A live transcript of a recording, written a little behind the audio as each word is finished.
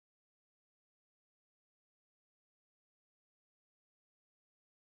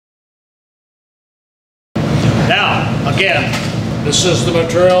Again, this is the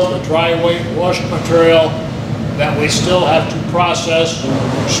material, the dry weight washed material that we still have to process or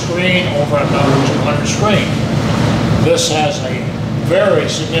screen over a number 200 screen. This has a very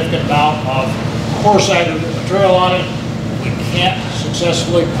significant amount of coarse aggregate material on it. We can't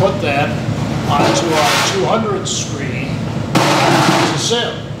successfully put that onto our 200 screen to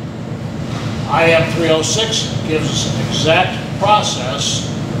sieve. IM 306 gives us an exact process.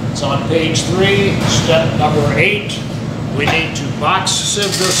 It's on page 3, step number 8. We need to box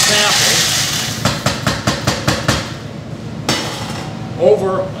sieve this sample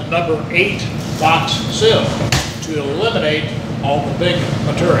over a number 8 box sieve to eliminate all the big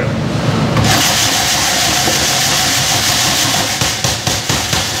material.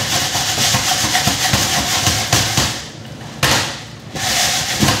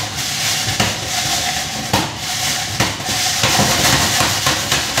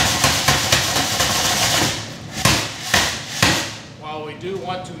 While we do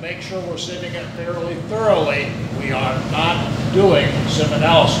want to make sure we're sieving it fairly thoroughly, we are not doing sieve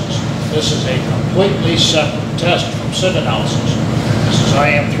analysis. This is a completely separate test from sieve analysis. This is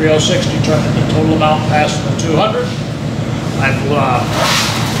IM 306 determining the total amount passed from the 200. I've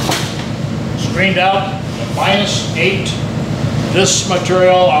screened out the -8. This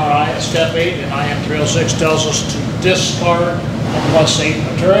material, our step 8 in IM 306 tells us to discard the +8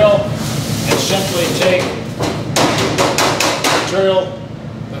 material and simply take material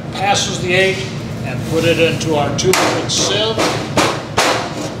that passes the 8 and put it into our 200 sieve.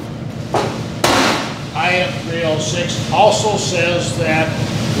 IM 306 also says that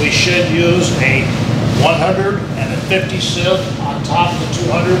we should use a 100 and a 50 sieve on top of the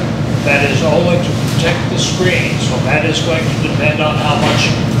 200. That is only to protect the screen, so that is going to depend on how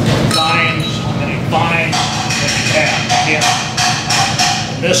much fines, how many fines that you have. Again,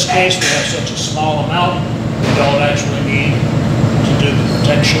 in this case, we have such a small amount, we don't actually need to do the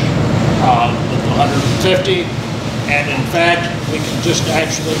protection with the 150. And in fact, we can just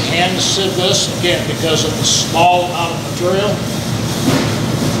actually hand sieve this, again, because of the small amount of material.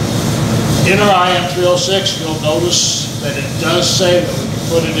 In our IM 306, you'll notice that it does say that we can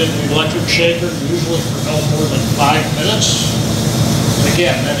put it in the electric shaker, usually for no more than 5 minutes.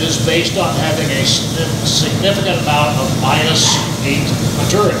 Again, that is based on having a significant amount of -8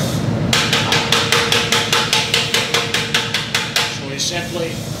 material. So we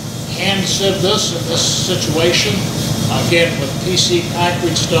simply hand sieve this in this situation. Again, with PC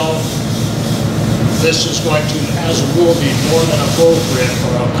concrete stone, this is going to, as a rule, be more than appropriate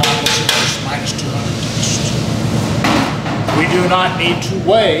for accomplishing this -200 test. We do not need to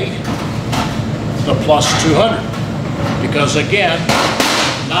weigh the +200 because, again,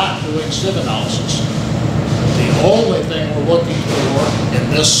 not doing sieve analysis. The only thing we're looking for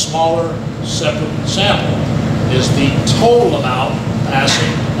in this smaller separate sample is the total amount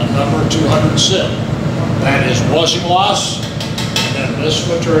passing a number 200 sieve. That is washing loss, and then this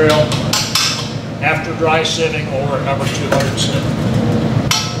material after dry sieving over a number 200 sieve.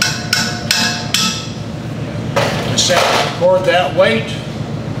 We set and record that weight.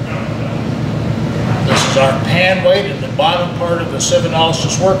 This is our pan weight in the bottom part of the sieve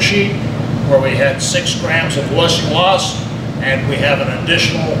analysis worksheet, where we had 6 grams of washing loss, and we have an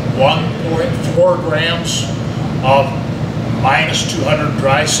additional 1.4 grams of -200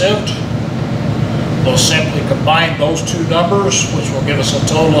 dry sieved. We'll simply combine those two numbers, which will give us a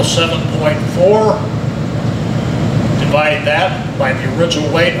total of 7.4. Divide that by the original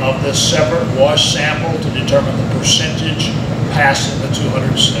weight of this separate wash sample to determine the percentage passing the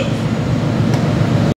 200 sieve.